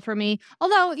really well for me.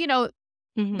 Although,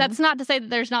 that's not to say that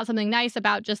there's not something nice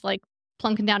about just like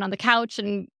plunking down on the couch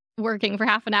and working for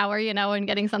half an hour, and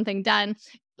getting something done.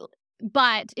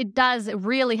 But it does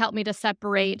really help me to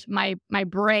separate my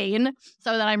brain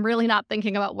so that I'm really not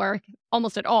thinking about work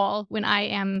almost at all when I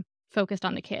am focused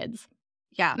on the kids.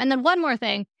 Yeah. And then one more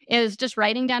thing is just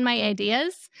writing down my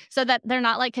ideas so that they're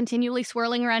not like continually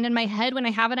swirling around in my head. When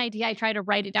I have an idea, I try to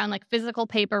write it down, like physical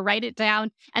paper, write it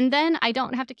down. And then I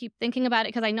don't have to keep thinking about it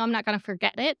because I know I'm not going to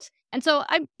forget it. And so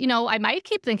I might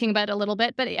keep thinking about it a little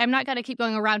bit, but I'm not going to keep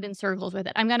going around in circles with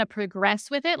it. I'm going to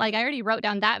progress with it. Like I already wrote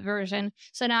down that version.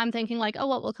 So now I'm thinking like, oh,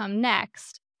 what will come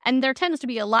next? And there tends to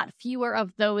be a lot fewer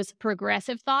of those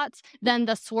progressive thoughts than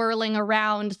the swirling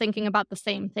around, thinking about the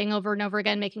same thing over and over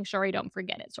again, making sure I don't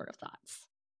forget it sort of thoughts.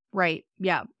 Right.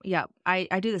 Yeah. Yeah.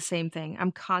 I do the same thing.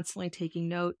 I'm constantly taking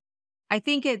note. I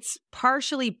think it's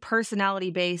partially personality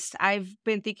based. I've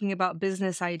been thinking about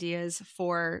business ideas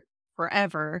for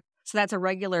forever. So that's a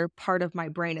regular part of my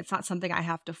brain. It's not something I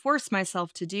have to force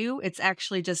myself to do. It's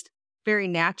actually just very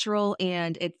natural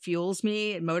and it fuels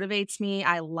me. It motivates me.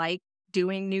 I like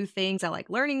doing new things. I like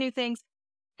learning new things.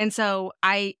 And so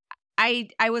I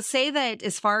would say that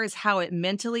as far as how it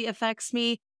mentally affects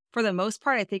me, for the most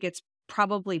part, I think it's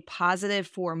probably positive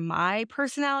for my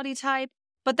personality type.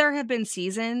 But there have been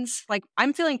seasons, like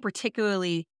I'm feeling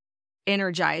particularly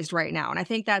energized right now. And I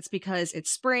think that's because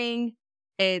it's spring,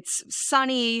 it's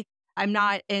sunny. I'm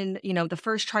not in, the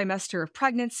first trimester of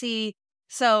pregnancy.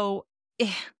 So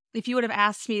if you would have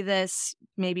asked me this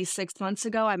maybe 6 months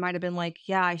ago, I might have been like,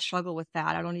 yeah, I struggle with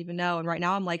that. I don't even know. And right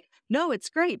now I'm like, no, it's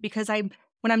great because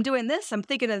when I'm doing this, I'm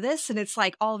thinking of this and it's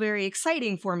like all very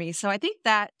exciting for me. So I think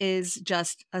that is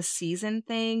just a season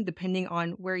thing, depending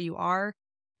on where you are.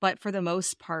 But for the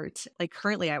most part, like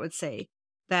currently, I would say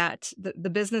that the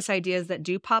business ideas that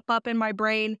do pop up in my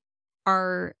brain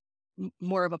are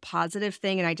more of a positive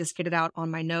thing. And I just get it out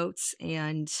on my notes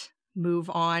and move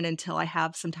on until I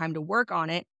have some time to work on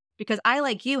it. Because I,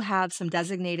 like you, have some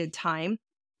designated time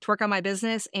to work on my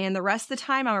business. And the rest of the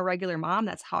time, I'm a regular mom.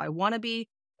 That's how I want to be.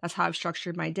 That's how I've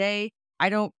structured my day. I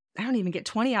don't even get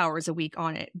 20 hours a week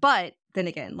on it. But then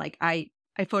again, like I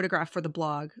photograph for the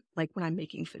blog, like when I'm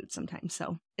making food sometimes.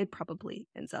 So it probably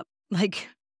ends up like,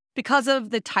 because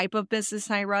of the type of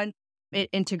business I run, it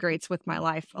integrates with my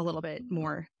life a little bit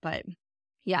more. But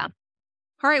yeah.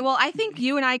 All right. Well, I think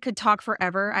you and I could talk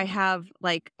forever. I have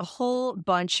like a whole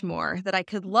bunch more that I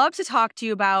could love to talk to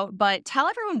you about, but tell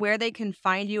everyone where they can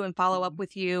find you and follow up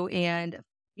with you and,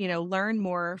 learn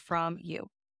more from you.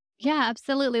 Yeah,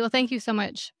 absolutely. Well, thank you so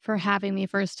much for having me,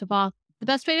 first of all. The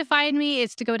best way to find me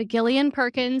is to go to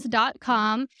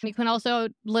GillianPerkins.com. You can also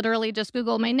literally just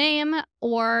Google my name,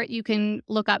 or you can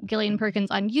look up Gillian Perkins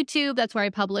on YouTube. That's where I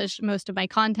publish most of my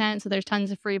content. So there's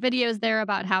tons of free videos there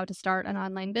about how to start an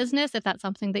online business if that's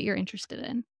something that you're interested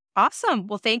in. Awesome.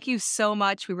 Well, thank you so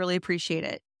much. We really appreciate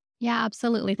it. Yeah,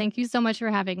 absolutely. Thank you so much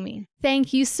for having me.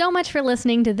 Thank you so much for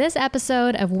listening to this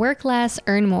episode of Work Less,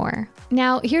 Earn More.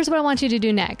 Now, here's what I want you to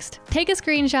do next. Take a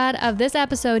screenshot of this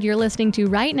episode you're listening to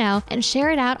right now and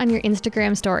share it out on your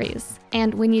Instagram stories.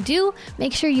 And when you do,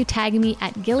 make sure you tag me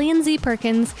at Gillian Z.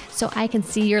 Perkins so I can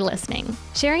see you're listening.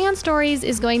 Sharing on stories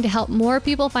is going to help more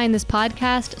people find this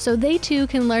podcast so they too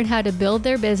can learn how to build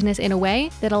their business in a way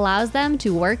that allows them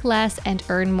to work less and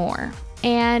earn more.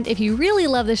 And if you really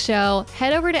love the show,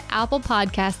 head over to Apple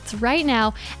Podcasts right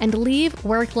now and leave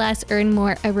Work Less, Earn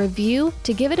More a review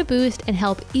to give it a boost and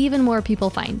help even more people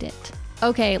find it.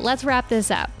 Okay, let's wrap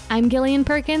this up. I'm Gillian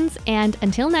Perkins, and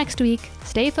until next week,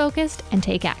 stay focused and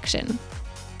take action.